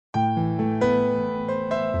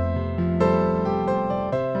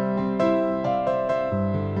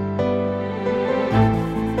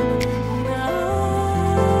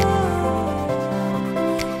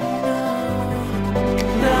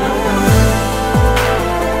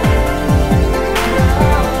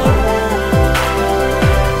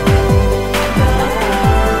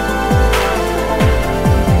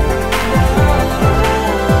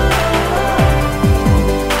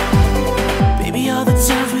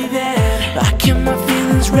can my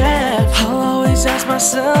feelings wrap? I'll always ask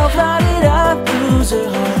myself, how did I lose her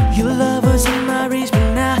heart? Your love was in my reach,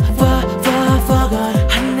 but now far gone.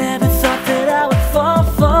 I never thought that I would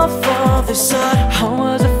fall this hard. I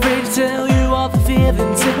was afraid to tell you all the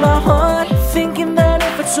feelings in my heart, thinking that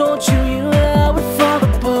if I told you, you and I would fall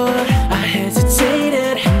apart. I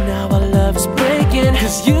hesitated, and now our love is breaking,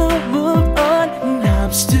 'cause you moved on, and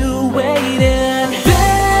I'm still waiting.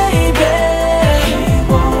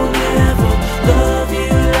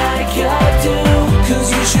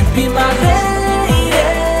 Be my lady.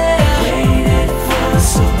 Waited for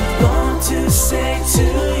so long to say to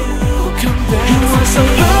you, come back. You were so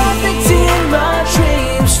perfect in my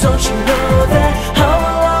dreams. Don't you know that I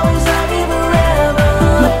will always love you forever?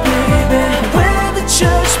 But baby, when the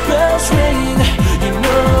church bells ring, you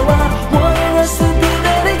know I wanted us to be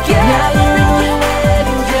there together. Now you're in your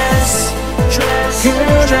wedding dress. Girl,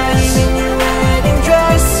 now you're in your wedding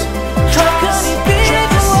dress. How could it be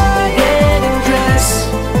the wedding dress?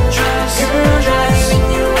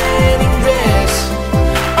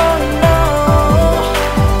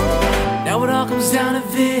 Down to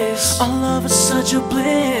this, our love is such a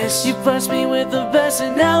bliss. You blessed me with the best,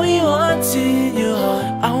 and now we want it in your heart.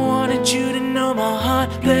 I wanted you to know my heart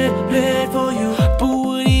bled for you, but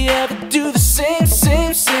would he ever do the same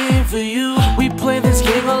for you? We played this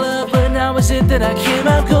game of love, but now is it that I came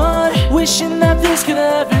out good? Wishing that this could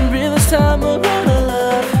have been real this time around our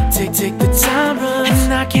love. Take the time runs,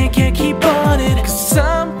 and I can't keep on it, 'cause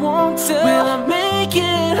time won't tell. Will I make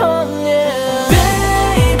it home? Yeah.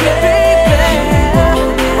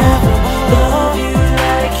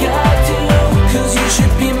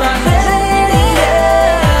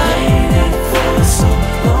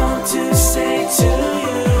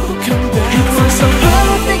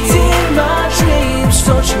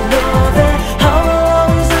 Don't you know that I will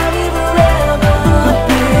always love you forever? But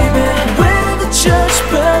baby, when the church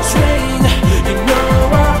bells ring, you know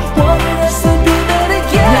I wanted us to be there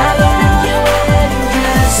together. Now you're in your wedding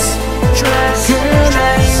dress. Girl,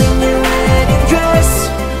 now you're in your wedding dress.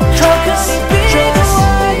 How could it be the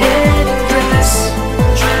wedding dress?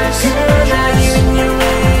 Girl, now you're in your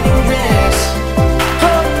wedding dress.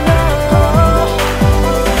 Oh no.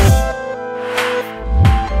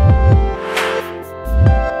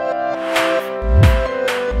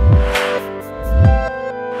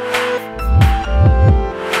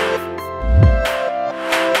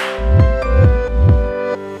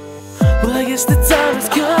 Well, I guess the time has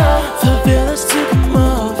come for Villa's to come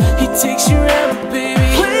up. He takes you around, baby.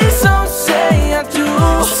 Please don't say I do.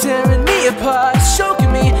 It's tearing me apart, it's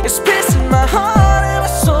choking me, it's piercing my heart and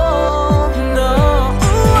my soul. No,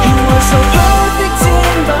 you were so perfect.